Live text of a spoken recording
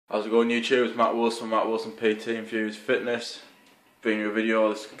How's it going, YouTube? It's Matt Wilson from Matt Wilson PT Infused Fitness. Bringing you a video.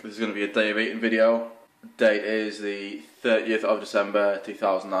 This is going to be a day of eating video. The date is the 30th of December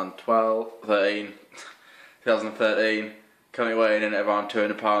 2013. Currently weighing in at around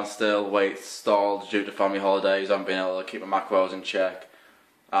 200 pounds still. Weight stalled due to family holidays. I haven't been able to keep my macros in check.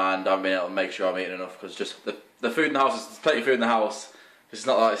 And I haven't been able to make sure I'm eating enough because just the food in the house, there's plenty of food in the house. It's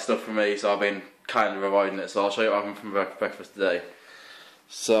not like stuff for me, so I've been kind of avoiding it. So I'll show you what I'm having for breakfast today.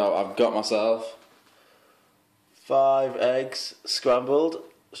 So I've got myself 5 eggs scrambled,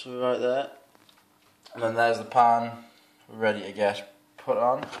 so right there, and then there's the pan ready to get put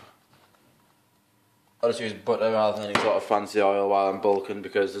on. I just use butter rather than any sort of fancy oil while I'm bulking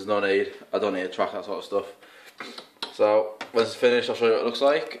because there's no need. I don't need to track that sort of stuff. So when it's finished, I'll show you what it looks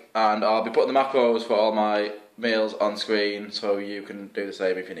like, and I'll be putting the macros for all my meals on screen so you can do the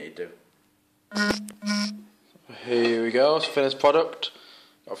same if you need to. Here we go, it's a finished product.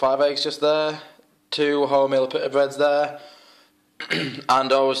 Got 5 eggs just there, 2 wholemeal pita breads there,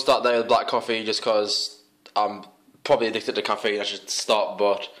 and I always start there with black coffee just because I'm probably addicted to caffeine. I should stop,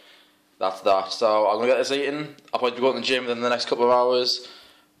 but that's that. So I'm going to get this eaten. I'll probably go to the gym within the next couple of hours,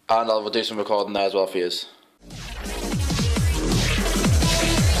 and I'll do some recording there as well for you.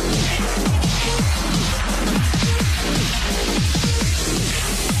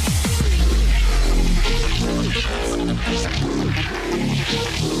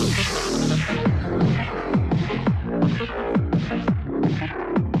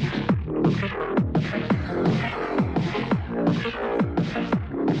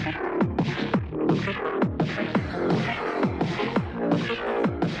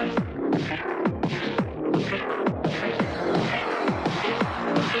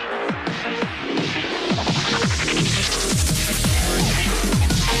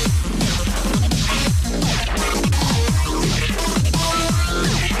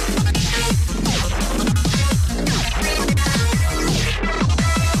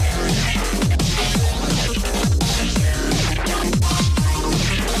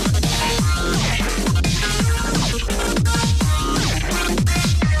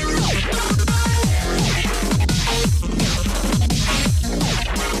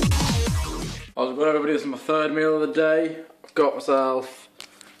 How's it going, everybody? This is my third meal of the day. I've got myself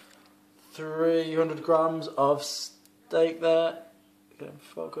 300 grams of steak there. Get in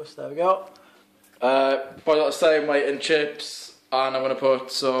focus, there we go. Probably got the same weight in chips, and I'm going to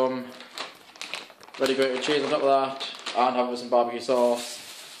put some ready grated cheese on top of that, and have it with some barbecue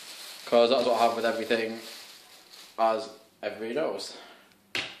sauce, because that's what I have with everything, as everybody knows.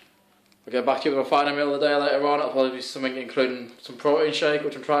 I'll get back to you with my final meal of the day later on. It'll probably be something including some protein shake,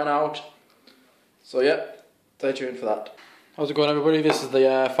 which I'm trying out. So yeah, stay tuned for that. How's it going, everybody? This is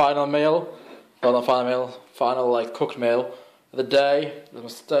the final meal. Well, not final meal, final like cooked meal of the day. There's my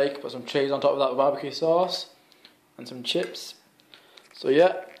steak, put some cheese on top of that with barbecue sauce, and some chips. So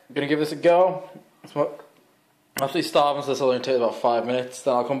yeah, I'm gonna give this a go. I'm absolutely starving, so this will only take about 5 minutes.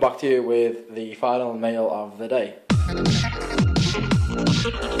 Then I'll come back to you with the final meal of the day.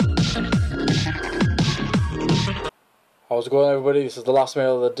 How's it going, everybody? This is the last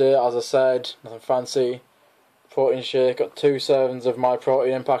meal of the day. As I said, nothing fancy. Protein shake, got 2 servings of my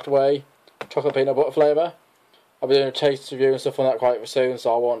protein impact whey, chocolate peanut butter flavour. I'll be doing a taste review and stuff on that quite soon,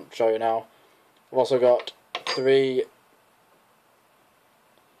 so I won't show you now. I've also got 3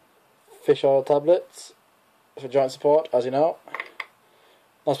 fish oil tablets for joint support, as you know.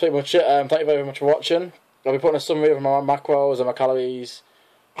 That's pretty much it. Thank you very much for watching. I'll be putting a summary of my macros and my calories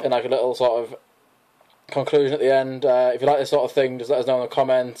in like a little sort of conclusion at the end. If you like this sort of thing, just let us know in the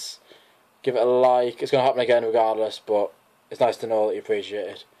comments. Give it a like. It's going to happen again regardless, but it's nice to know that you appreciate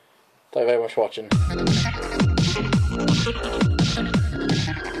it. Thank you very much for watching.